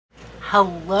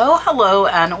Hello,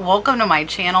 and welcome to my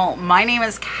channel. My name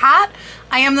is Kat.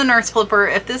 I am the Nurse Flipper.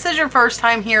 If this is your first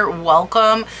time here,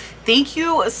 welcome. Thank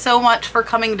you so much for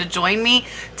coming to join me.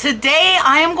 Today,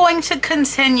 I am going to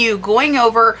continue going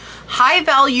over high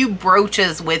value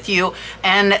brooches with you,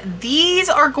 and these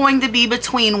are going to be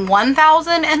between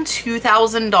 $1,000 and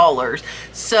 $2,000.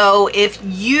 So if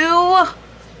you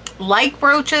like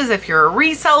brooches, if you're a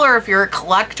reseller, if you're a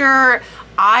collector,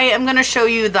 I am going to show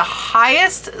you the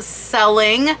highest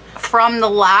selling from the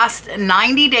last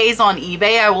 90 days on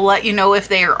eBay. I will let you know if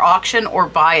they are auction or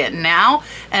buy it now,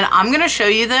 and I'm going to show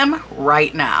you them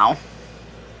right now.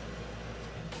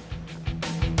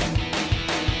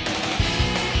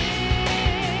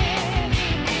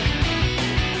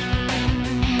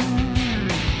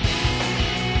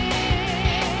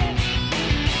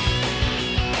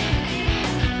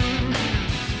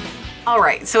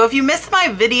 Alright, so if you missed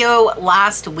my video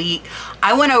last week,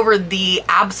 I went over the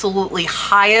absolutely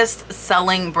highest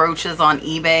selling brooches on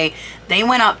eBay. They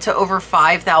went up to over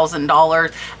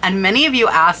 $5,000, and many of you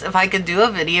asked if I could do a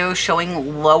video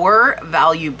showing lower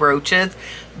value brooches.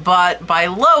 But by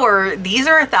lower, these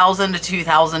are $1,000 to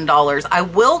 $2,000. I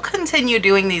will continue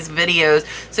doing these videos,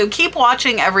 so keep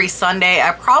watching every Sunday.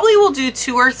 I probably will do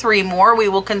 2 or 3 more. We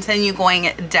will continue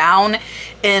going down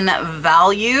in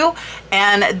value,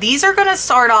 and these are going to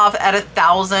start off at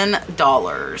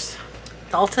 $1,000.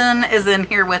 Dalton is in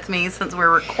here with me since we're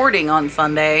recording on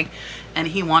Sunday, and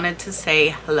he wanted to say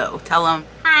hello. Tell him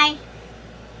hi.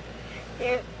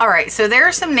 All right, so there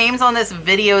are some names on this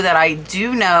video that I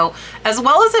do know, as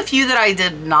well as a few that I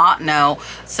did not know.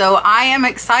 So I am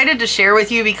excited to share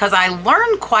with you because I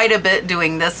learned quite a bit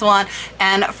doing this one.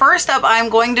 And first up, I'm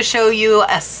going to show you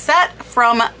a set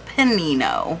from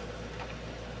Panino.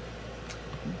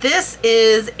 This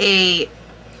is a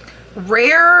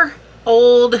rare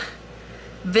old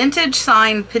vintage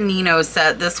signed Panino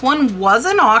set. This one was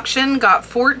an auction, got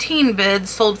 14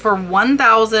 bids, sold for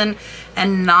 $1,009.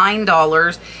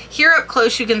 Here up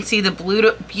close you can see the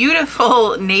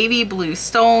beautiful navy blue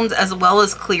stones as well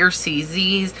as clear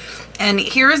CZs. And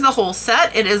here is the whole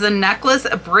set. It is a necklace,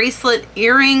 a bracelet,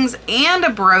 earrings, and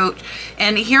a brooch.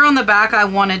 And here on the back I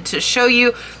wanted to show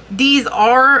you, these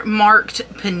are marked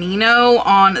Panino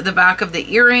on the back of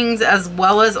the earrings as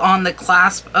well as on the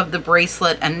clasp of the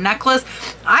bracelet and necklace.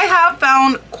 I have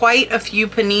found quite a few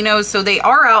Paninos, so they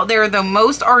are out there, though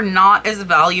most are not as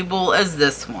valuable as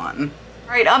this one.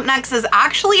 All right, up next is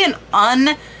actually an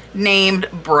unnamed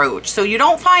brooch. So you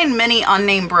don't find many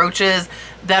unnamed brooches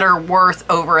that are worth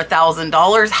over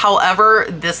 $1,000. However,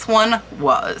 this one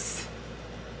was.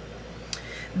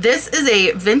 This is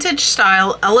a vintage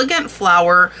style elegant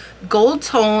flower gold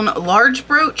tone large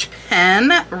brooch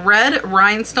pen, red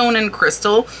rhinestone and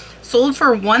crystal, sold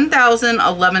for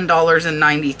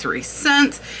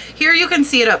 $1,011.93. Here you can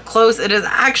see it up close. It is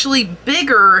actually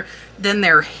bigger than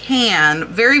their hand.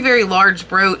 Very, very large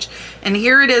brooch. And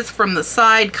here it is from the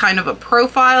side, kind of a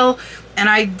profile. And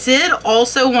I did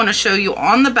also want to show you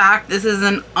on the back, this is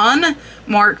an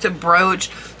unmarked brooch.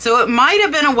 So it might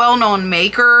have been a well-known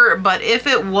maker, but if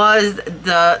it was,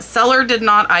 the seller did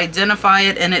not identify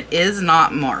it and it is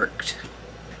not marked.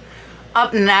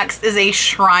 Up next is a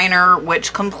Shriner,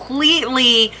 which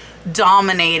completely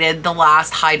dominated the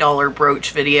last high dollar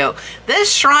brooch video.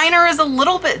 This Shriner is a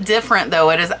little bit different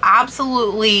though. It is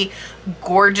absolutely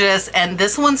gorgeous, and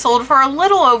this one sold for a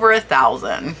little over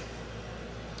 $1,000.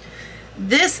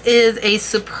 This is a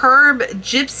superb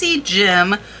gypsy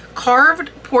gem carved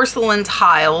porcelain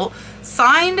tile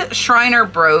signed Shriner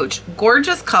brooch.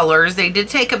 Gorgeous colors. They did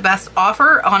take a best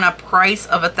offer on a price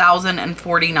of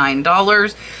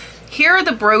 $1,049. Here are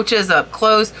the brooches up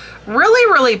close. Really,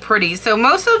 really pretty. So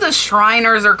most of the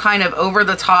Shriners are kind of over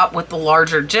the top with the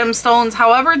larger gemstones.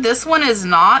 However, this one is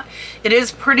not. It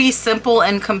is pretty simple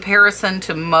in comparison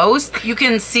to most. You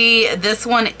can see this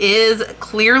one is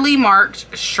clearly marked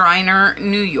Shriner,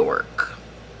 New York.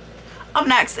 Up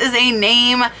next is a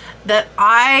name that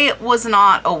I was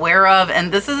not aware of,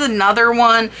 and this is another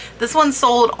one. This one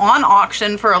sold on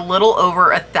auction for a little over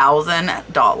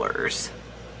 $1,000.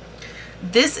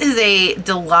 This is a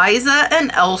Deliza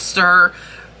and Elster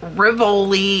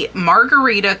Rivoli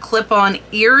Margarita clip-on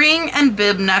earring and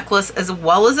bib necklace as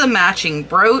well as a matching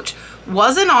brooch.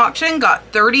 Was an auction, got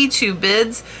 32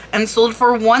 bids, and sold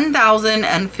for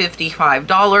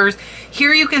 $1,055.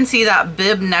 Here you can see that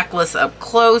bib necklace up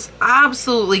close.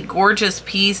 Absolutely gorgeous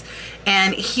piece.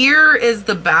 And here is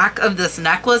the back of this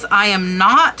necklace. I am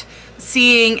not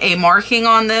seeing a marking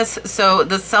on this, so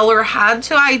the seller had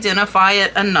to identify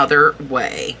it another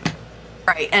way.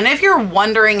 Right, and if you're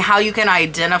wondering how you can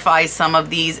identify some of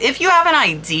these, if you have an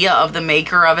idea of the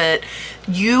maker of it,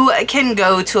 you can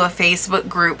go to a Facebook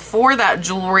group for that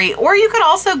jewelry, or you could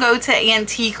also go to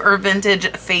antique or vintage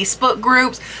Facebook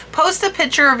groups, post a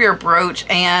picture of your brooch,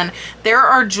 and there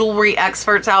are jewelry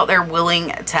experts out there willing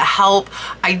to help.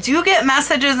 I do get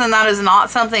messages, and that is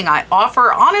not something I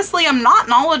offer. Honestly, I'm not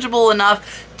knowledgeable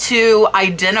enough to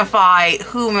identify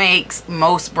who makes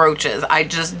most brooches. I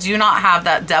just do not have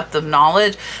that depth of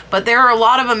knowledge, but there are a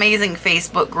lot of amazing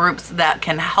Facebook groups that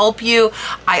can help you.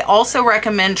 I also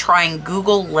recommend trying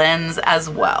Google Lens as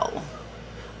well.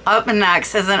 Up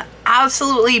next is an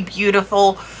absolutely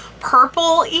beautiful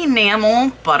purple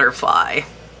enamel butterfly.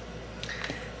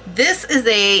 This is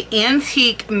a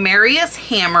antique Marius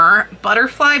hammer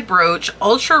butterfly brooch,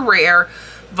 ultra rare,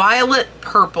 violet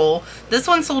purple. This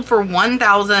one sold for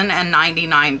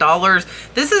 $1,099.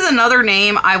 This is another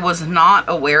name I was not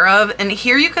aware of, and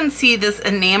here you can see this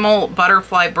enamel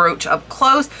butterfly brooch up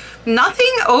close.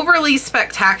 Nothing overly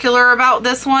spectacular about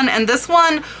this one, and this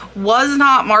one was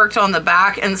not marked on the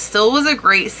back and still was a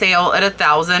great sale at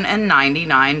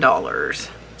 $1,099.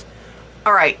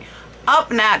 All right,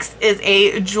 up next is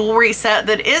a jewelry set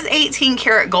that is 18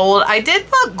 karat gold. I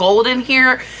did put gold in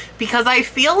here because I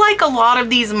feel like a lot of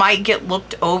these might get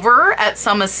looked over at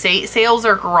some estate sales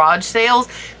or garage sales.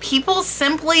 People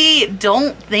simply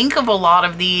don't think of a lot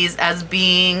of these as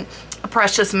being a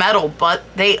precious metal, but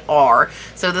they are.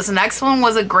 So this next one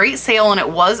was a great sale, and it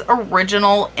was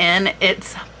original in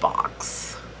its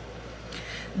box.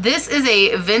 This is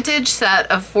a vintage set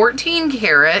of 14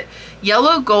 karat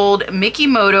yellow gold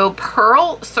Mikimoto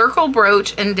pearl circle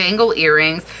brooch and dangle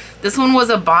earrings. This one was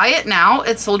a buy it now.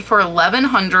 It sold for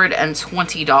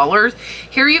 $1,120.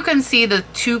 Here you can see the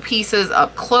two pieces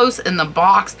up close in the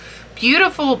box.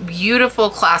 Beautiful,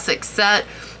 beautiful classic set.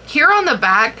 Here on the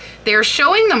back, they're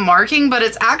showing the marking, but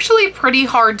it's actually pretty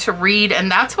hard to read,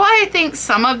 and that's why I think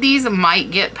some of these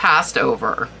might get passed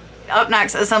over. Up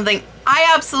next is something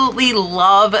I absolutely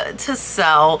love to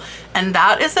sell, and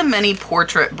that is a mini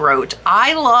portrait brooch.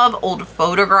 I love old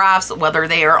photographs, whether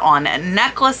they are on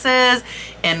necklaces,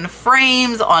 in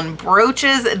frames, on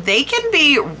brooches. They can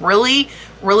be really,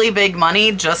 really big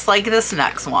money, just like this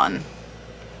next one.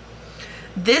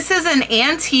 This is an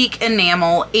antique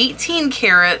enamel 18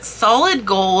 karat solid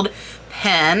gold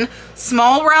pen,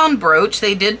 small round brooch.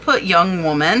 They did put young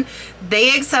woman.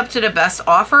 They accepted a best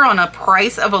offer on a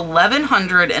price of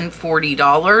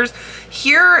 $1,140.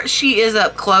 Here she is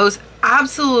up close.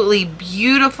 Absolutely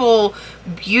beautiful,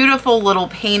 beautiful little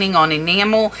painting on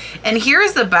enamel. And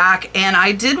here's the back, and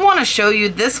I did want to show you,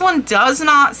 this one does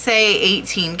not say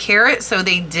 18 karat, so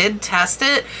they did test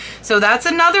it. So that's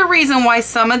another reason why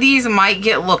some of these might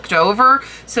get looked over.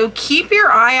 So keep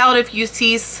your eye out if you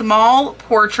see small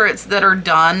portraits that are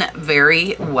done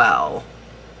very well.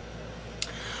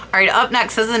 All right, up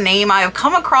next is a name I have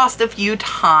come across a few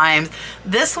times.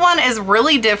 This one is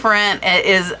really different. It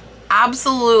is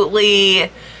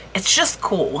absolutely, it's just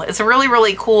cool. It's really,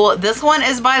 really cool. This one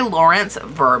is by Lawrence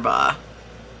Verba.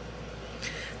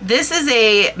 This is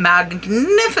a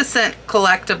magnificent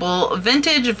collectible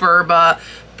vintage Verba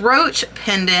brooch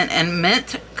pendant in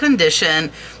mint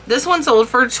condition. This one sold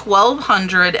for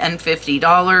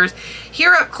 $1,250.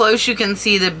 Here up close you can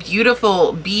see the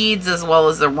beautiful beads as well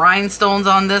as the rhinestones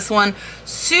on this one.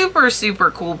 Super,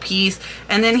 super cool piece.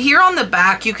 And then here on the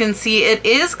back you can see it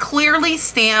is clearly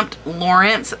stamped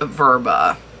Lawrence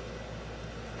Verba.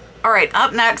 All right,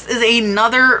 up next is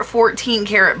another 14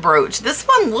 karat brooch. This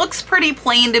one looks pretty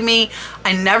plain to me.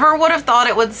 I never would have thought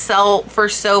it would sell for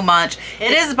so much.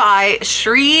 It is by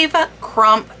Shreve,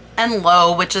 Crump and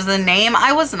Lowe, which is a name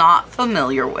I was not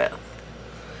familiar with.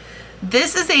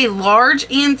 This is a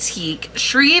large antique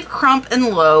Shreve, Crump and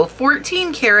Lowe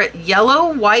 14 karat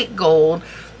yellow, white, gold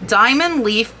diamond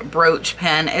leaf brooch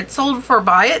pen. It sold for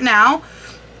buy it now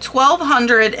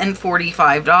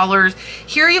 $1,245.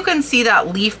 Here you can see that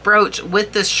leaf brooch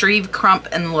with the Shreve, Crump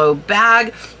and Lowe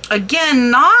bag.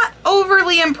 Again, not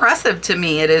overly impressive to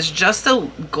me. It is just a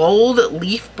gold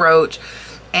leaf brooch.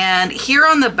 And here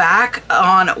on the back,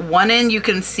 on one end, you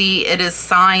can see it is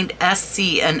signed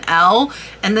SC and L.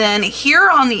 And then here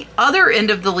on the other end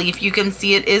of the leaf, you can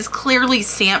see it is clearly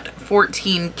stamped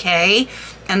 14K.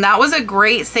 And that was a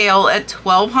great sale at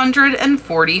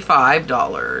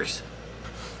 $1,245.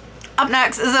 Up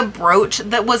next is a brooch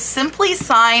that was simply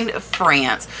signed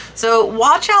France. So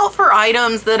watch out for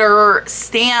items that are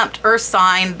stamped or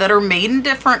signed that are made in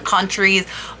different countries.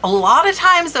 A lot of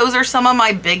times those are some of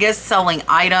my biggest selling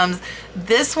items.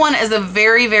 This one is a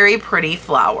very, very pretty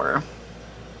flower.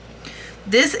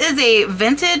 This is a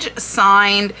vintage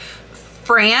signed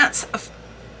French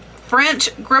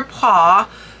Grippau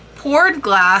poured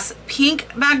glass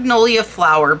pink magnolia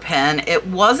flower pen. It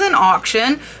was an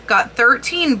auction, got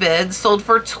 13 bids, sold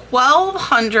for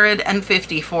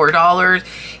 $1,254.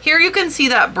 Here you can see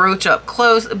that brooch up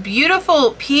close.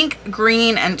 Beautiful pink,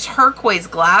 green, and turquoise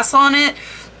glass on it.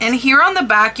 And here on the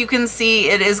back, you can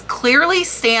see it is clearly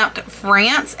stamped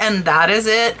France, and that is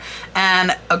it.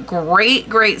 And a great,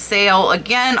 great sale,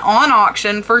 again, on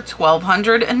auction for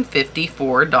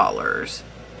 $1,254.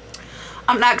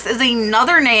 Up next is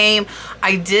another name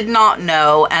I did not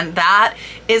know, and that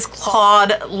is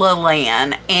Claude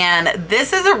Leland. And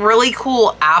this is a really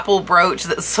cool apple brooch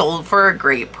that sold for a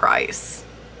great price.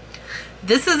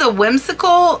 This is a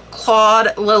whimsical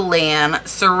Claude Leland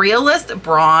Surrealist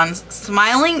Bronze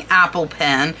Smiling Apple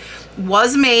Pen.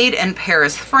 Was made in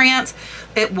Paris, France.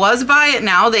 It was buy it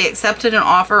now. They accepted an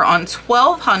offer on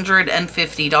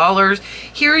 $1,250.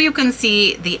 Here you can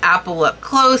see the apple up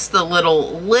close, the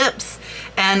little lips,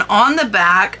 and on the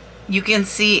back you can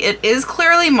see it is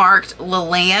clearly marked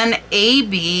Leland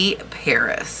AB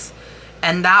Paris.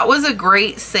 And that was a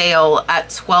great sale at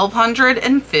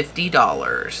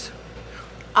 $1,250.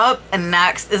 Up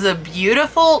next is a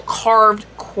beautiful carved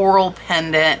coral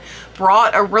pendant.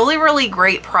 Brought a really, really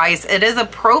great price. It is a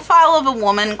profile of a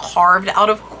woman carved out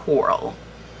of coral.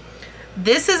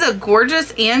 This is a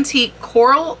gorgeous antique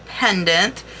coral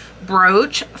pendant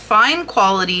brooch, fine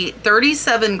quality,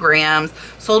 37 grams,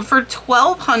 sold for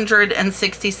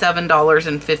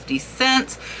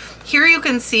 $1,267.50. Here you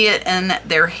can see it in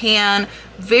their hand.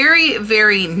 Very,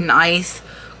 very nice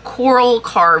coral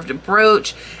carved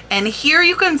brooch. And here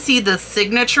you can see the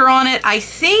signature on it. I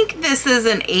think this is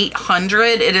an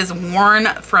 800. It is worn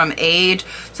from age.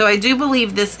 So I do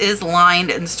believe this is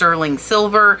lined in sterling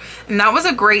silver. And that was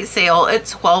a great sale at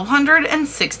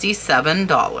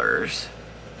 $1,267.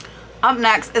 Up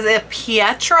next is a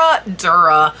Pietra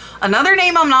Dura, another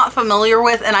name I'm not familiar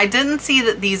with, and I didn't see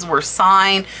that these were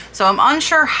signed, so I'm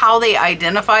unsure how they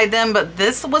identified them, but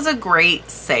this was a great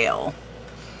sale.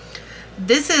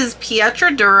 This is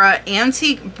Pietra Dura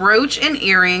Antique Brooch and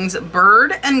Earrings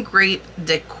Bird and Grape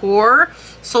Decor,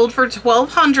 sold for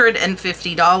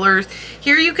 $1,250.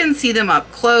 Here you can see them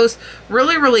up close.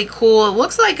 Really, really cool. It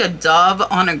looks like a dove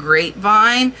on a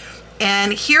grapevine.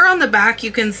 And here on the back,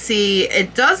 you can see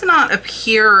it does not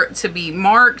appear to be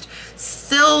marked.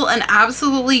 Still an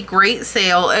absolutely great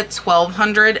sale at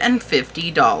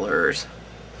 $1,250.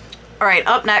 All right,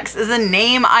 up next is a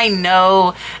name I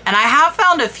know, and I have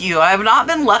found a few. I have not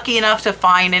been lucky enough to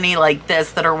find any like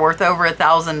this that are worth over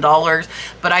 $1,000,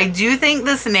 but I do think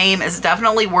this name is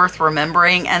definitely worth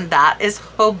remembering, and that is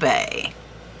Hobé.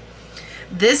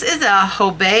 This is a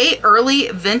Hobé Early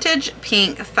Vintage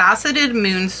Pink Faceted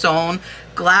Moonstone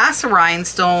Glass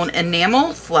Rhinestone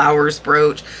Enamel Flowers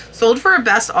Brooch, sold for a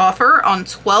best offer on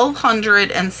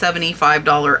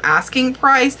 $1,275 asking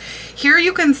price. Here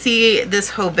you can see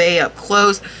this Hobé up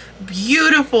close.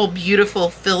 Beautiful, beautiful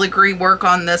filigree work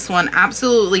on this one.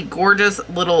 Absolutely gorgeous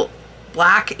little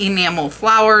black enamel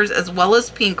flowers as well as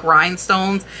pink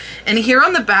rhinestones. And here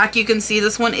on the back you can see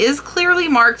this one is clearly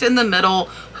marked in the middle,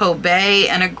 Hobé,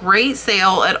 and a great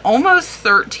sale at almost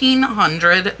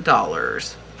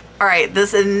 $1,300. All right,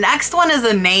 this next one is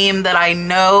a name that I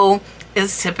know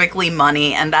is typically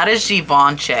money, and that is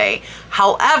Givenchy.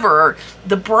 However,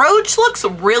 the brooch looks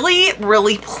really,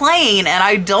 really plain, and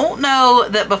I don't know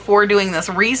that before doing this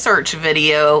research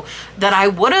video that I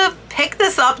would have picked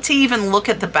this up to even look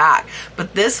at the back,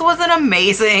 but this was an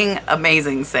amazing,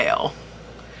 amazing sale.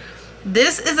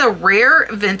 This is a rare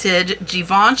vintage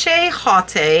Givenchy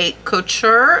Haute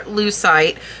Couture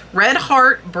Lucite Red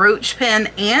Heart brooch pin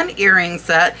and earring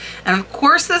set. And of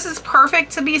course, this is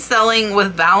perfect to be selling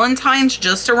with Valentine's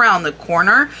just around the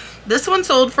corner. This one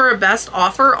sold for a best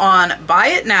offer on Buy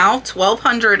It Now,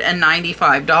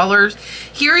 $1,295.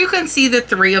 Here you can see the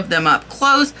three of them up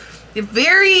close.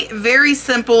 Very, very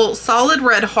simple, solid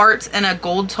red hearts in a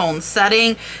gold tone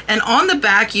setting. And on the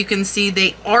back, you can see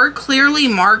they are clearly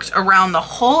marked around the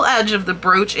whole edge of the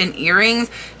brooch and earrings,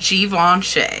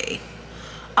 Givenchy.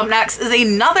 Up next is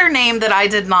another name that I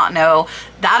did not know.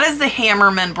 That is the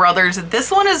Hammerman Brothers.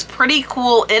 This one is pretty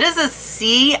cool. It is a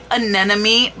sea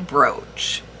anemone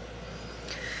brooch.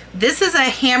 This is a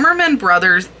Hammerman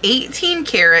Brothers 18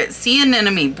 karat sea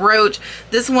anemone brooch.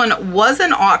 This one was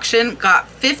an auction, got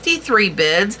 53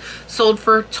 bids, sold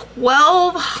for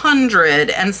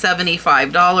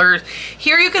 $1,275.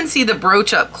 Here you can see the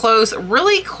brooch up close.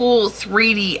 Really cool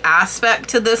 3D aspect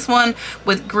to this one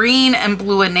with green and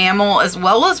blue enamel as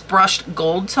well as brushed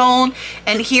gold tone.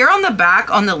 And here on the back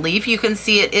on the leaf, you can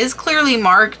see it is clearly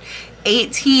marked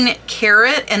 18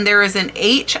 karat, and there is an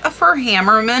H for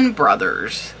Hammerman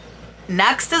Brothers.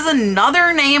 Next is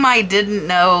another name I didn't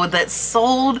know that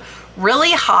sold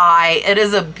really high. It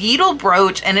is a beetle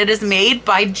brooch and it is made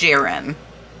by Jaren.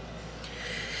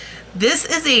 This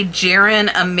is a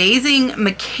Jaren Amazing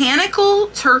Mechanical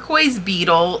Turquoise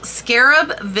Beetle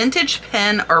Scarab Vintage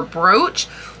Pin or Brooch,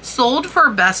 sold for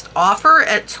best offer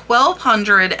at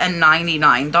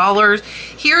 $1,299.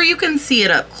 Here you can see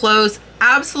it up close.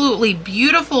 Absolutely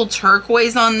beautiful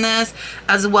turquoise on this,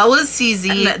 as well as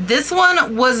CZ. And this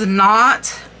one was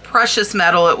not precious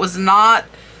metal. It was not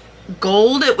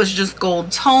gold. It was just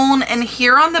gold tone. And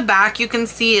here on the back, you can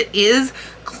see it is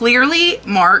clearly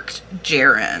marked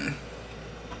Jaren.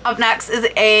 Up next is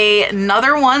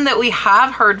another one that we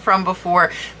have heard from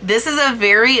before. This is a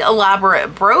very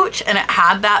elaborate brooch and it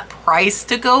had that price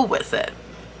to go with it.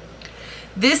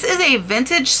 This is a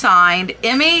vintage signed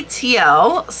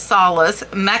MATL Solace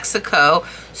Mexico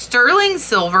sterling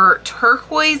silver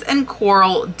turquoise and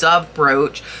coral dove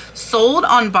brooch, sold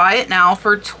on Buy It Now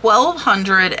for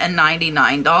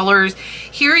 $1,299.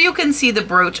 Here you can see the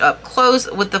brooch up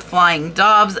close with the flying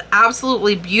doves.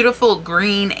 Absolutely beautiful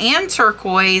green and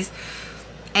turquoise.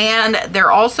 And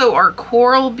there also are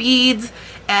coral beads.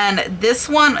 And this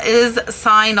one is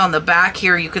signed on the back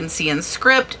here. You can see in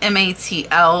script,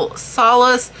 MATL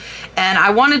Solace. And I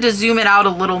wanted to zoom it out a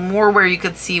little more where you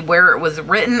could see where it was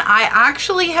written. I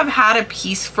actually have had a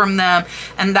piece from them,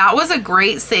 and that was a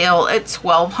great sale at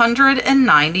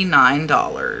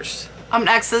 $1,299.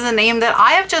 Next is a name that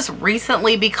I have just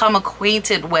recently become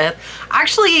acquainted with,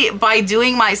 actually by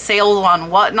doing my sales on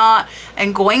Whatnot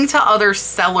and going to other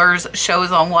sellers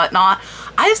shows on Whatnot.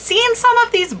 I've seen some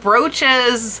of these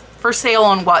brooches for sale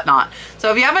on Whatnot. So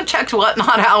if you haven't checked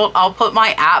Whatnot out, I'll put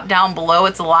my app down below.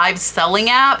 It's a live selling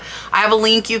app. I have a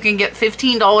link. You can get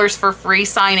 $15 for free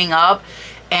signing up,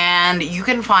 and you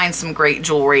can find some great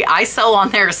jewelry. I sell on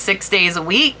there 6 days a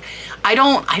week. I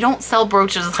don't sell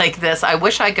brooches like this. I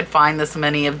wish I could find this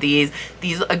many of these.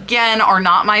 These again are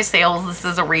not my sales. This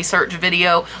is a research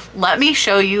video. Let me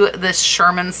show you this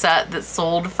Sherman set that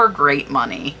sold for great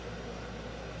money.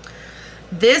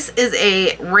 This is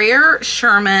a rare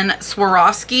Sherman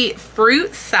Swarovski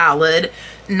fruit salad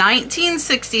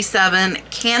 1967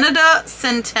 Canada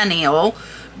Centennial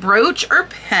brooch or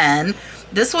pen.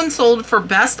 This one sold for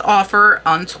best offer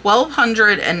on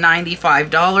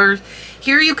 $1,295.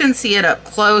 Here you can see it up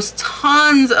close.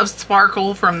 Tons of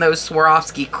sparkle from those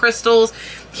Swarovski crystals.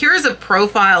 Here's a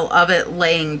profile of it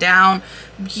laying down.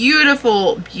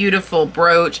 Beautiful, beautiful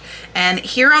brooch. And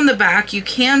here on the back, you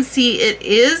can see it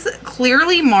is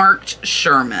clearly marked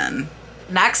Sherman.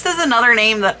 Next is another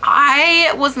name that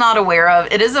I was not aware of.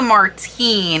 It is a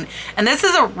Martine, and this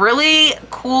is a really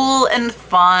cool and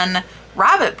fun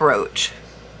rabbit brooch.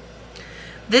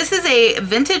 This is a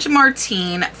vintage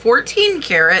Martine, 14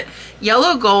 karat,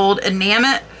 yellow gold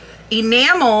enamel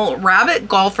rabbit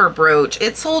golfer brooch.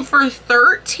 It sold for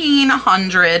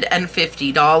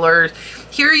 $1,350.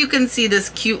 Here you can see this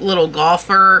cute little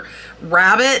golfer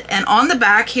rabbit, and on the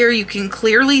back here you can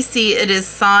clearly see it is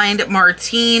signed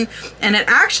Martine, and it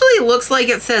actually looks like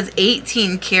it says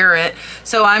 18 karat.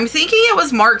 So I'm thinking it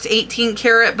was marked 18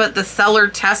 karat, but the seller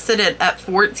tested it at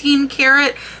 14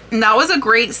 karat, and that was a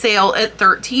great sale at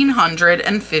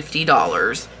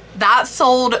 $1,350. That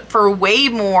sold for way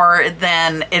more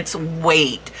than its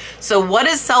weight. So what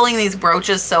is selling these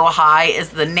brooches so high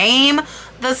is the name,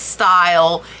 the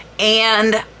style,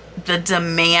 and the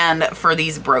demand for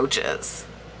these brooches.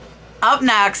 Up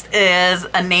next is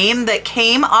a name that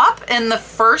came up in the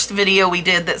first video we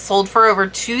did that sold for over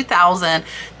 $2,000.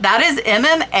 That is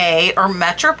MMA, or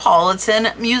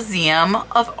Metropolitan Museum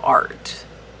of Art.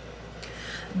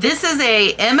 This is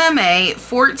a MMA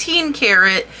 14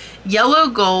 karat yellow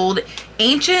gold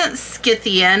ancient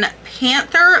Scythian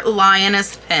panther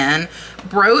lioness pen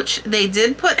brooch. They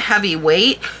did put heavy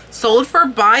weight. Sold for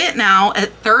Buy It Now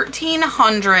at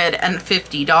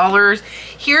 $1,350.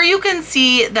 Here you can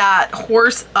see that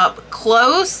horse up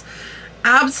close.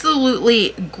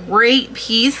 Absolutely great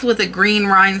piece with a green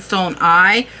rhinestone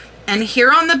eye. And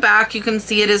here on the back you can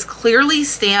see it is clearly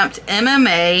stamped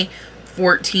MMA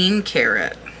 14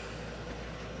 karat.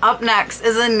 Up next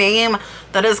is a name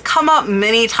that has come up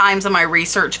many times in my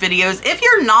research videos. If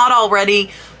you're not already,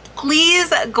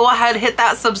 please go ahead, hit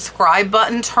that subscribe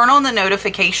button, turn on the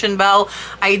notification bell.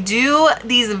 I do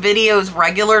these videos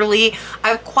regularly. I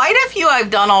have quite a few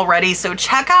I've done already, so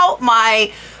check out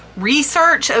my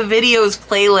research videos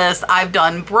playlist. I've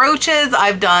done brooches,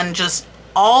 I've done just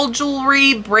all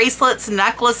jewelry, bracelets,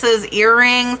 necklaces,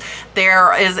 earrings.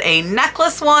 There is a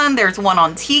necklace one. There's one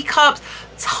on teacups.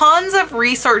 Tons of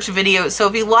research videos. So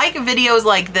if you like videos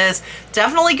like this,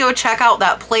 definitely go check out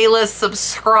that playlist,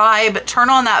 subscribe, turn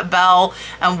on that bell,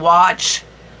 and watch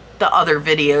the other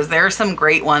videos. There are some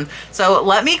great ones. So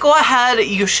let me go ahead.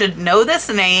 You should know this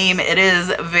name. It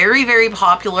is very, very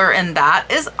popular, and that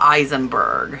is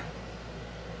Eisenberg.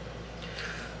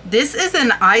 This is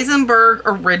an Eisenberg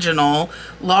original,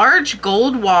 large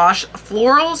gold wash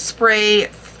floral spray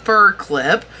fur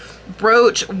clip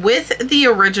brooch with the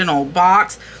original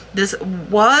box. This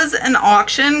was an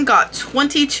auction, got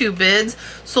 22 bids,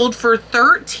 sold for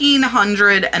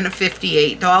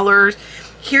 $1,358.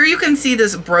 Here you can see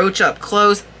this brooch up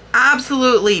close.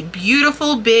 Absolutely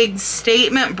beautiful big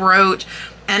statement brooch.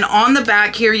 And on the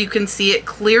back here, you can see it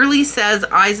clearly says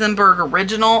Eisenberg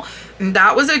Original. And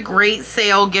that was a great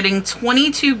sale, getting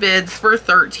 22 bids for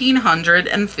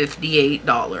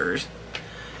 $1,358.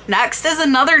 Next is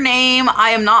another name I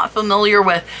am not familiar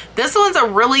with. This one's a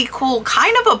really cool,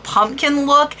 kind of a pumpkin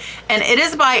look, and it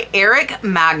is by Eric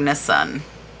Magnuson.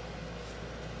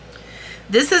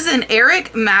 This is an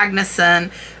Eric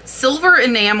Magnuson silver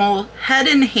enamel head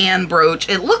and hand brooch.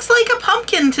 It looks like a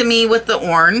pumpkin to me with the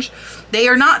orange. They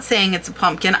are not saying it's a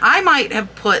pumpkin. I might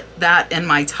have put that in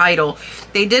my title.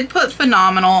 They did put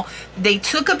phenomenal. They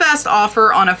took a best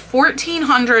offer on a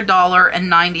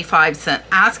 $1,400.95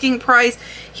 asking price.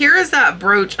 Here is that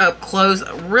brooch up close.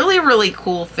 Really, really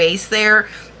cool face there.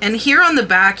 And here on the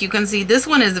back, you can see this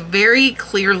one is very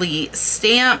clearly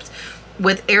stamped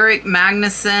with Eric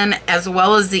Magnuson, as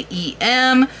well as the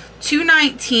EM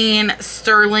 219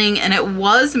 sterling, and it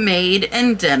was made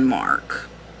in Denmark.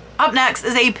 Up next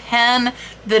is a pen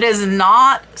that is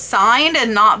not signed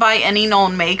and not by any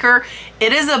known maker.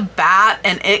 It is a bat,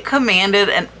 and it commanded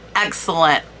an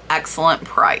excellent, excellent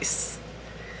price.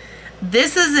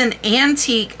 This is an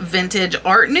antique vintage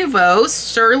Art Nouveau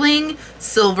sterling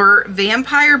silver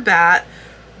vampire bat.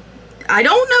 I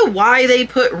don't know why they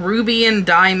put ruby and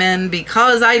diamond,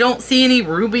 because I don't see any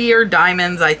ruby or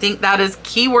diamonds. I think that is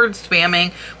keyword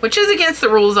spamming, which is against the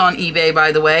rules on eBay,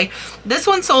 by the way. This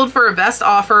one sold for a best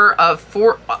offer of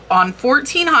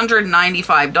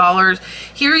 $1,495.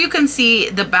 Here you can see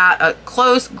the bat up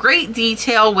close, great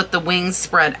detail with the wings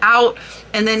spread out.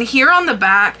 And then here on the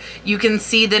back, you can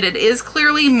see that it is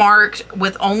clearly marked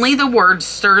with only the word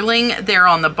sterling there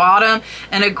on the bottom,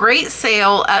 and a great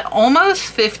sale at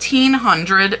almost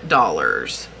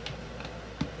 $1,500.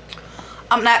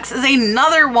 Up next is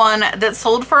another one that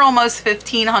sold for almost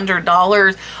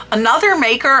 $1,500. Another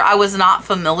maker I was not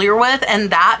familiar with, and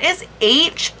that is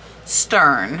H.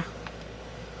 Stern.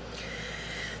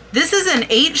 This is an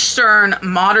H. Stern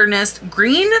Modernist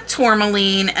green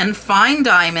tourmaline and fine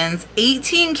diamonds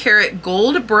 18 karat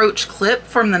gold brooch clip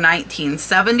from the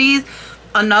 1970s.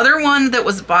 Another one that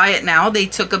was buy it now. They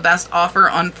took a best offer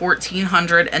on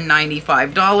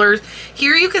 $1,495.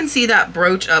 Here you can see that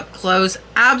brooch up close.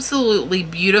 Absolutely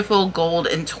beautiful gold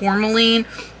and tourmaline.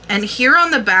 And here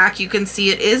on the back, you can see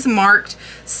it is marked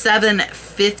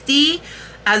 750,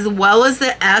 as well as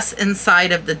the S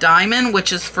inside of the diamond,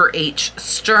 which is for H.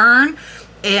 Stern.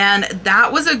 And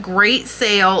that was a great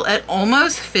sale at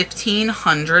almost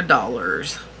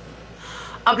 $1,500.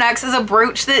 Up next is a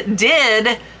brooch that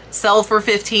did sell for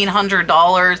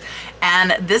 $1,500.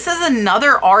 And this is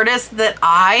another artist that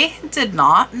I did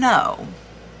not know.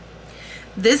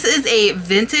 This is a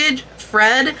vintage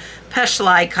Fred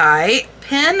Peschleikai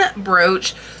pin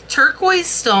brooch, turquoise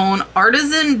stone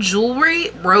artisan jewelry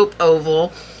rope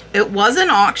oval. It was an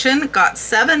auction, got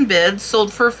 7 bids,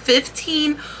 sold for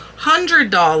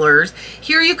 $1,500.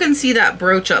 Here you can see that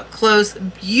brooch up close.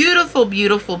 Beautiful,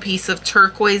 beautiful piece of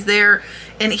turquoise there.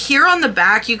 And here on the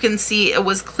back, you can see it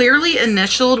was clearly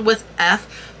initialed with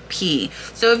FP.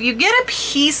 So if you get a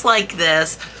piece like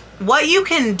this, what you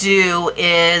can do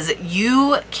is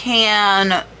you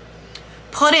can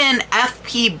put in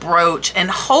FP brooch,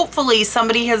 and hopefully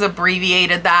somebody has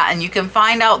abbreviated that, and you can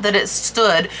find out that it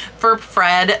stood for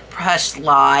Fred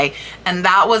Peschlei, and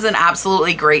that was an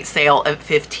absolutely great sale at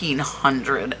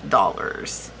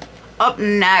 $1,500. Up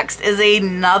next is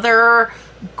another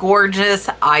gorgeous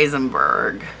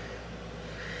Eisenberg.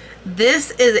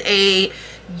 This is a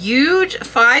huge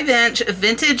 5-inch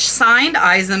vintage signed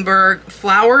Eisenberg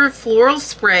flower floral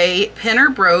spray pinner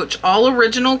brooch, all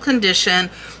original condition.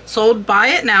 Sold buy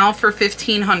it now for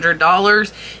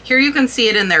 $1,500. Here you can see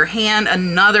it in their hand.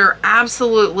 Another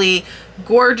absolutely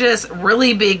gorgeous,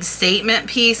 really big statement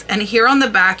piece. And here on the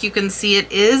back, you can see it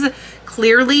is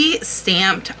clearly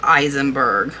stamped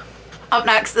Eisenberg. Up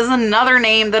next is another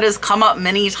name that has come up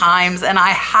many times, and I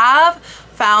have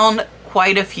found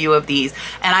quite a few of these.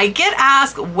 And I get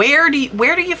asked, where do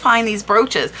you find these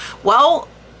brooches? Well,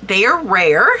 they are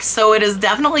rare, so it is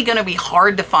definitely going to be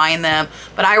hard to find them,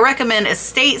 but I recommend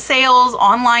estate sales,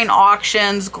 online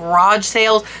auctions, garage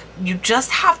sales. You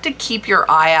just have to keep your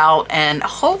eye out, and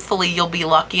hopefully you'll be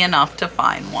lucky enough to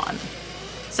find one.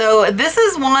 So this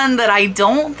is one that I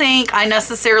don't think I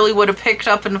necessarily would have picked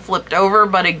up and flipped over,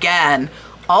 but again,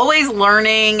 always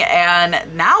learning,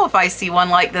 and now if I see one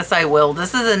like this, I will.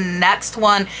 This is the next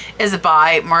one, is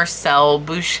by Marcel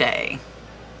Boucher.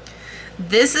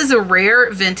 This is a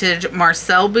rare vintage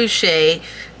Marcel Boucher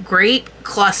grape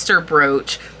cluster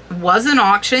brooch. Was an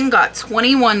auction, got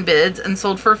 21 bids, and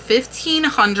sold for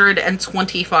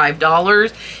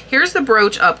 $1,525. Here's the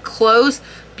brooch up close.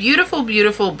 Beautiful,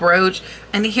 beautiful brooch.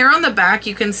 And here on the back,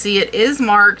 you can see it is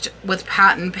marked with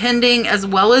patent pending as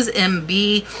well as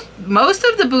MB. Most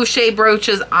of the Boucher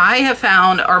brooches I have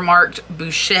found are marked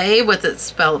Boucher with it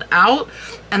spelled out.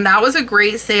 And that was a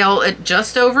great sale at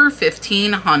just over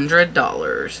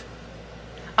 $1,500.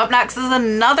 Up next is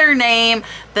another name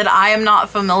that I am not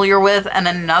familiar with, and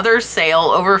another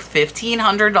sale over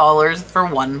 $1,500 for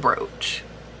one brooch.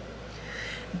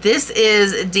 This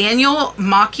is Daniel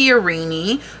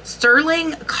Macchiarini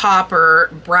sterling copper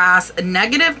brass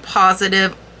negative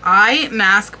positive eye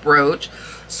mask brooch,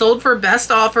 sold for best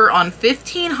offer on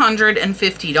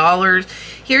 $1,550.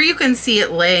 Here you can see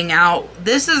it laying out.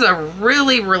 This is a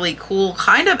really, really cool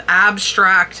kind of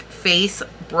abstract face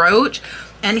brooch.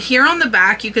 And here on the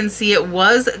back, you can see it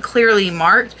was clearly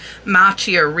marked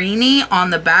Macchiarini on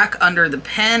the back under the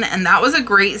pen, and that was a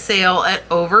great sale at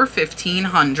over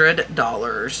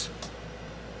 $1,500.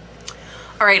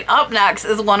 All right, up next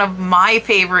is one of my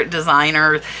favorite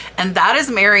designers, and that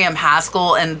is Miriam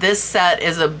Haskell, and this set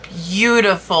is a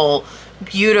beautiful,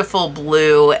 beautiful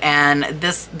blue, and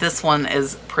this one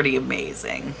is pretty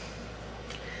amazing.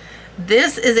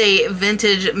 This is a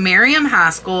vintage Miriam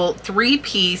Haskell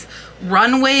 3-piece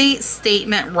runway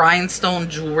statement rhinestone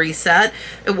jewelry set.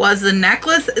 It was the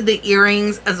necklace, the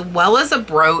earrings, as well as a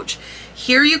brooch.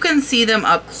 Here you can see them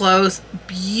up close.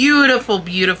 Beautiful,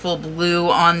 beautiful blue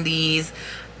on these,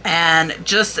 and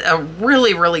just a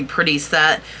really, really pretty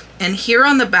set. And here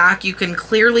on the back, you can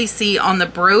clearly see on the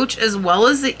brooch as well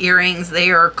as the earrings,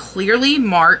 they are clearly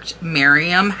marked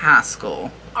Miriam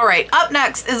Haskell. All right, up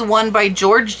next is one by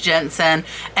George Jensen,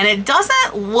 and it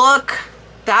doesn't look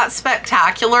that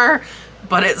spectacular,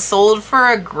 but it sold for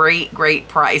a great, great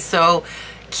price. So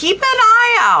keep an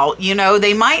eye out. You know,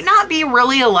 they might not be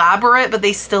really elaborate, but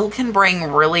they still can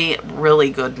bring really,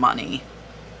 really good money.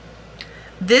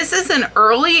 This is an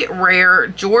early rare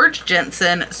George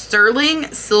Jensen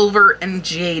sterling silver and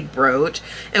jade brooch.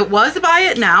 It was buy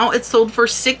it now. It sold for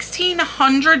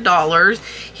 $1,600.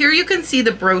 Here you can see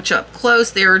the brooch up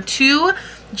close. There are two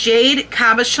jade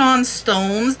cabochon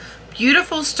stones.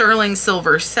 Beautiful sterling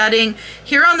silver setting.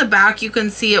 Here on the back, you can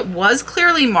see it was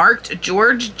clearly marked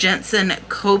George Jensen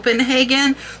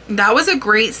Copenhagen. That was a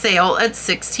great sale at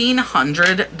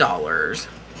 $1,600.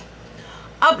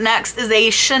 Up next is a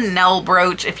Chanel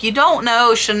brooch. If you don't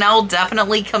know, Chanel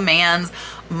definitely commands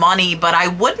money, but I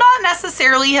would not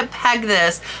necessarily have pegged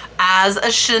this as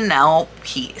a Chanel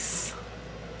piece.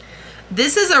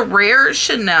 This is a rare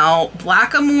Chanel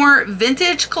Blackamoor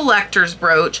vintage collector's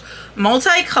brooch,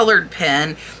 multicolored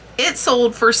pin. It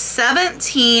sold for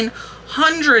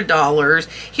 $1,700.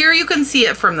 Here you can see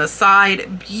it from the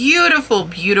side. Beautiful,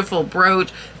 beautiful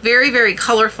brooch. Very, very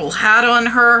colorful hat on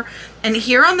her. And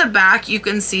here on the back, you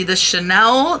can see the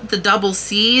Chanel, the double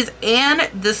C's,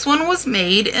 and this one was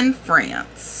made in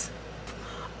France.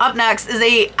 Up next is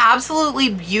a absolutely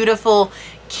beautiful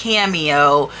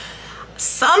cameo.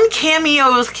 Some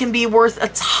cameos can be worth a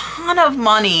ton of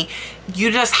money.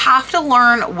 You just have to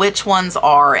learn which ones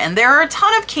are. And there are a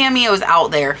ton of cameos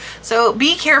out there. So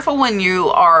be careful when you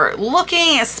are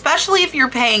looking, especially if you're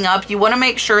paying up. You want to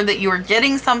make sure that you are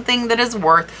getting something that is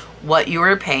worth what you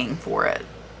are paying for it.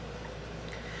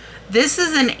 This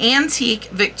is an antique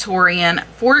Victorian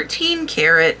 14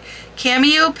 karat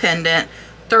cameo pendant,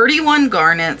 31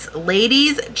 garnets,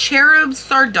 ladies cherub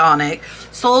sardonic,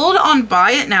 sold on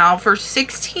buy it now for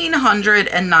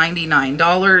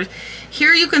 $1,699.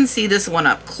 Here you can see this one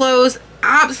up close.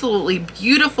 Absolutely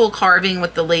beautiful carving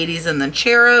with the ladies and the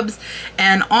cherubs.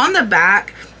 And on the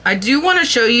back, I do want to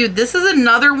show you, this is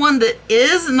another one that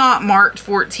is not marked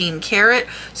 14 karat,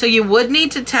 so you would need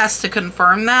to test to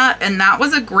confirm that, and that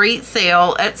was a great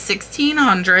sale at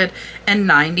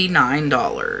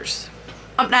 $1,699.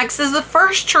 Up next is the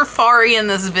first Trifari in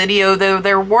this video, though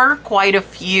there were quite a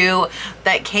few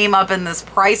that came up in this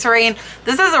price range.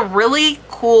 This is a really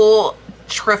cool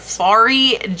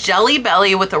Trifari Jelly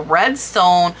Belly with a red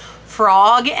stone,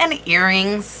 frog and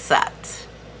earring set.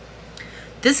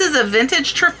 This is a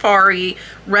vintage Trifari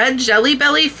red jelly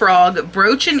belly frog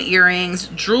brooch and earrings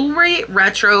jewelry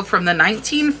retro from the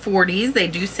 1940s. They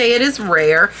do say it is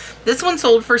rare. This one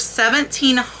sold for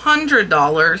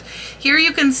 $1,700. Here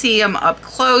you can see them up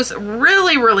close.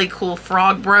 Really, really cool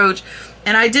frog brooch.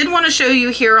 And I did want to show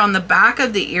you here on the back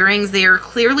of the earrings, they are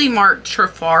clearly marked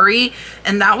Trifari,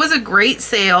 and that was a great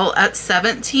sale at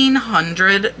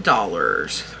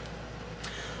 $1,700.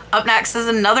 Up next is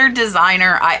another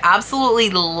designer. I absolutely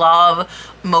love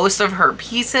most of her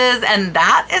pieces, and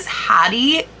that is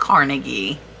Hattie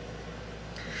Carnegie.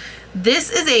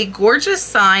 This is a gorgeous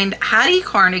signed Hattie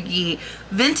Carnegie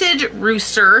vintage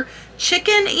rooster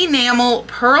chicken enamel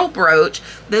pearl brooch.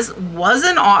 This was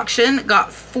an auction,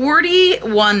 got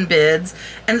 41 bids,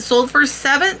 and sold for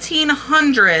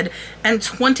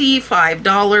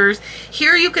 $1,725.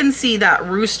 Here you can see that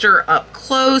rooster up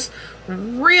close.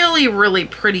 Really, really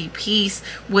pretty piece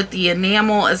with the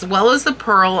enamel as well as the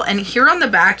pearl. And here on the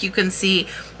back you can see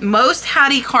most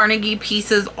Hattie Carnegie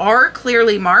pieces are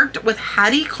clearly marked with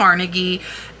Hattie Carnegie,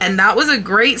 and that was a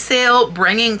great sale,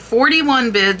 bringing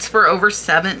 41 bids for over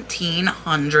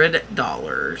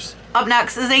 $1,700. Up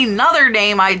next is another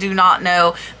name I do not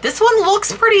know. This one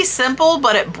looks pretty simple,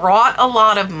 but it brought a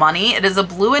lot of money. It is a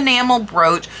blue enamel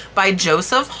brooch by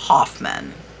Joseph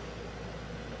Hoffman.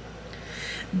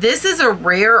 This is a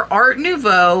rare Art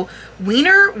Nouveau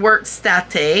Wiener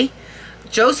Werkstätte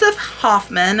Joseph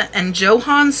Hoffman and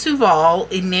Johann Suval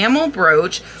enamel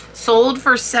brooch, sold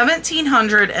for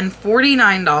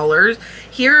 $1,749.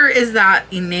 Here is that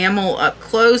enamel up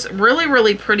close. Really,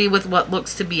 really pretty with what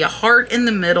looks to be a heart in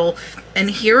the middle.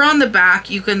 And here on the back,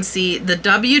 you can see the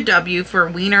WW for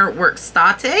Wiener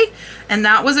Werkstätte, and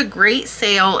that was a great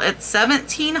sale at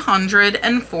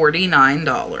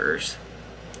 $1,749.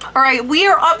 All right, we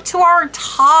are up to our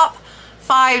top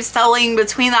 5 selling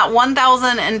between that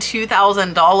 $1,000 and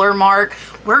 $2,000 mark.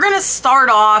 We're going to start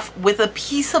off with a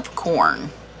piece of corn.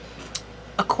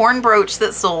 A corn brooch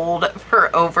that sold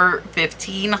for over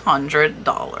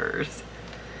 $1,500.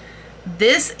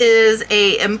 This is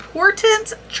a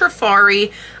important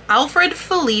Trifari Alfred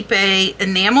Felipe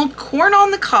enameled corn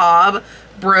on the cob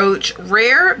brooch,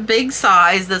 rare, big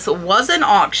size. This was an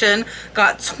auction,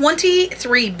 got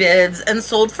 23 bids, and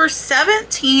sold for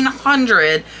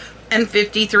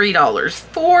 $1,753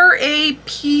 for a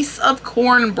piece of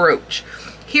corn brooch.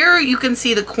 Here you can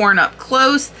see the corn up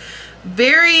close.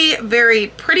 Very, very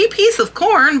pretty piece of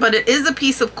corn, but it is a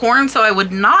piece of corn, so I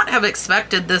would not have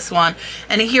expected this one.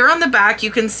 And here on the back, you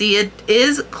can see it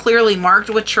is clearly marked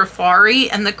with Trifari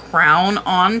and the crown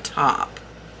on top.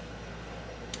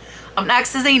 Up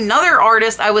next is another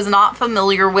artist I was not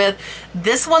familiar with.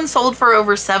 This one sold for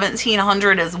over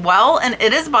 $1,700 as well, and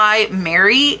it is by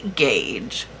Mary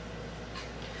Gage.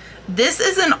 This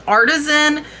is an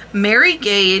artisan Mary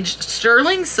Gage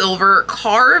sterling silver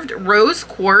carved rose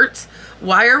quartz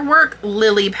wirework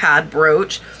lily pad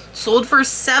brooch, sold for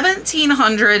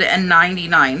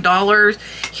 $1,799.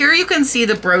 Here you can see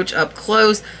the brooch up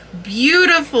close.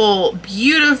 Beautiful,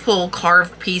 beautiful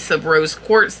carved piece of rose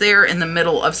quartz there in the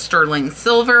middle of sterling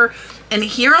silver. And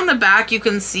here on the back, you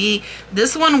can see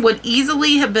this one would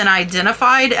easily have been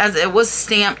identified as it was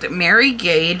stamped Mary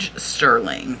Gage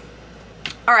sterling.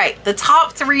 All right, the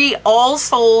top 3 all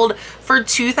sold for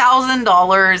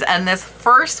 $2,000, and this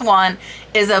first one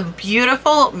is a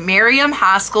beautiful Miriam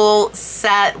Haskell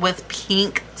set with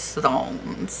pink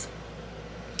stones.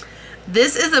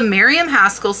 This is a Miriam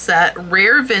Haskell set,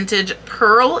 rare vintage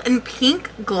pearl and pink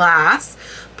glass,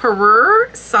 Peru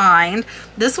signed.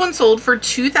 This one sold for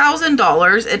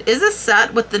 $2,000. It is a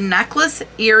set with the necklace,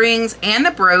 earrings, and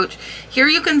a brooch. Here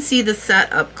you can see the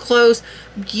set up close.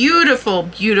 Beautiful,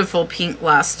 beautiful pink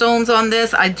glass stones on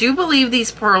this. I do believe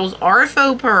these pearls are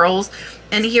faux pearls.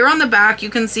 And here on the back,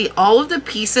 you can see all of the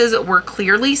pieces were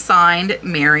clearly signed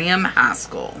Miriam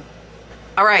Haskell.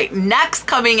 All right, next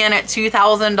coming in at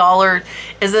 $2,000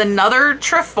 is another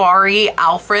Trifari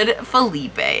Alfred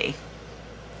Felipe.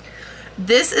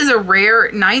 This is a rare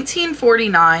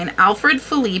 1949 Alfred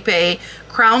Felipe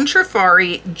Crown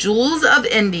Trifari Jewels of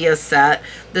India set.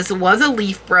 This was a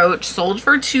leaf brooch, sold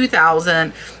for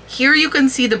 $2,000. Here you can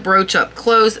see the brooch up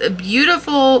close.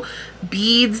 Beautiful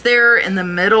beads there in the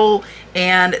middle.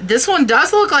 And this one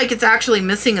does look like it's actually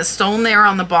missing a stone there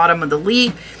on the bottom of the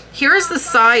leaf. Here is the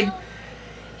side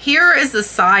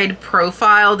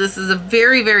profile. This is a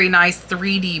very, very nice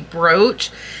 3D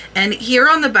brooch. And here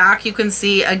on the back, you can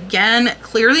see, again,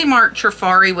 clearly marked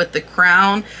Trifari with the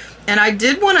crown. And I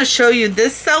did want to show you,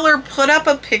 this seller put up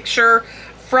a picture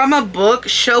from a book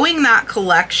showing that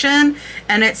collection,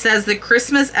 and it says the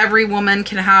Christmas every woman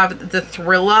can have the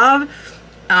thrill of.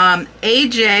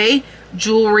 AJ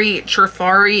Jewelry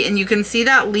Trifari, and you can see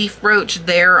that leaf brooch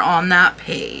there on that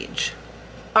page.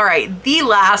 All right, the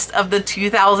last of the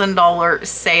 $2,000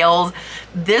 sales.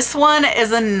 This one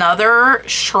is another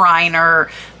Shriner.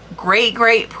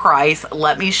 Great price.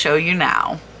 Let me show you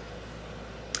now.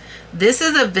 This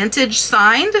is a vintage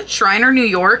signed Shriner, New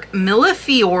York,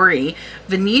 Millefiori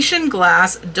Venetian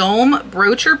glass dome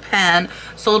broocher pen,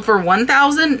 sold for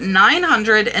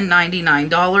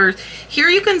 $1,999. Here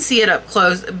you can see it up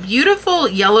close. Beautiful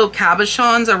yellow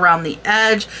cabochons around the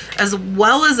edge, as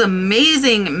well as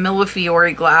amazing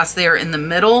Millefiori glass there in the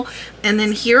middle. And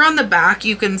then here on the back,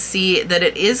 you can see that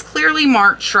it is clearly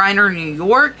marked Shriner, New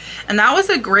York. And that was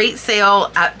a great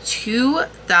sale at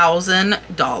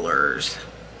 $2,000.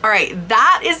 All right,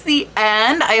 that is the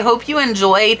end. I hope you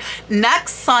enjoyed.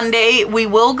 Next Sunday, we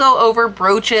will go over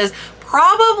brooches,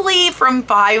 probably from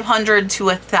 $500 to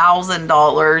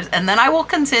 $1,000, and then I will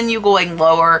continue going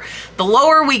lower. The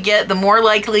lower we get, the more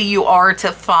likely you are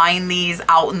to find these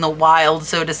out in the wild,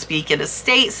 so to speak, at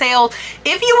estate sales.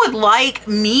 If you would like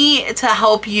me to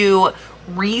help you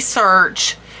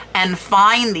research and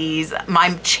find these,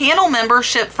 my channel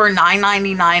membership for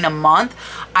 $9.99 a month,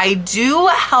 I do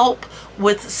help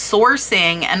with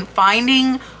sourcing and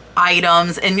finding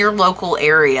items in your local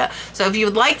area. So if you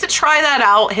would like to try that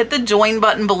out, hit the join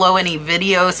button below any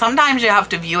video. Sometimes you have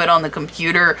to view it on the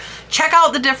computer. Check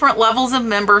out the different levels of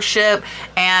membership,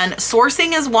 and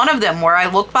sourcing is one of them, where I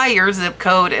look by your zip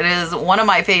code. It is one of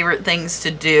my favorite things to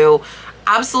do.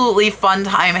 Absolutely fun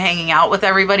time hanging out with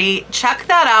everybody. Check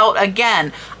that out.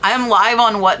 Again, I am live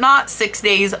on Whatnot 6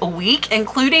 days a week,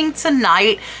 including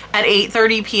tonight at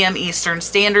 8:30 p.m. Eastern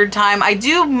Standard Time. I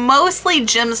do mostly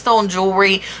gemstone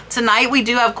jewelry. Tonight we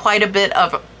do have quite a bit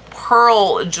of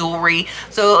pearl jewelry.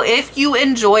 So if you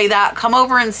enjoy that, come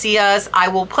over and see us. I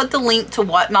will put the link to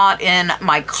Whatnot in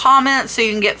my comments so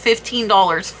you can get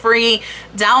 $15 free.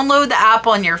 Download the app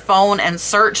on your phone and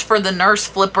search for the Nurse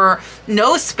Flipper.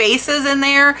 No spaces in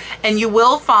there, and you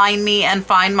will find me and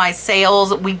find my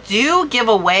sales. We do give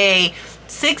away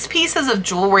 6 pieces of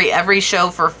jewelry every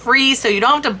show for free, so you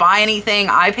don't have to buy anything.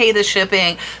 I pay the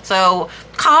shipping. So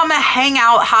come hang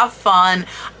out, have fun.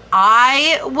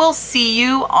 I will see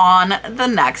you on the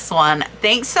next one.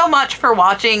 Thanks so much for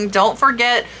watching. Don't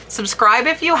forget, subscribe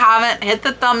if you haven't, hit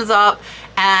the thumbs up,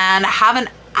 and have an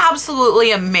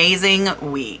absolutely amazing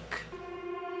week.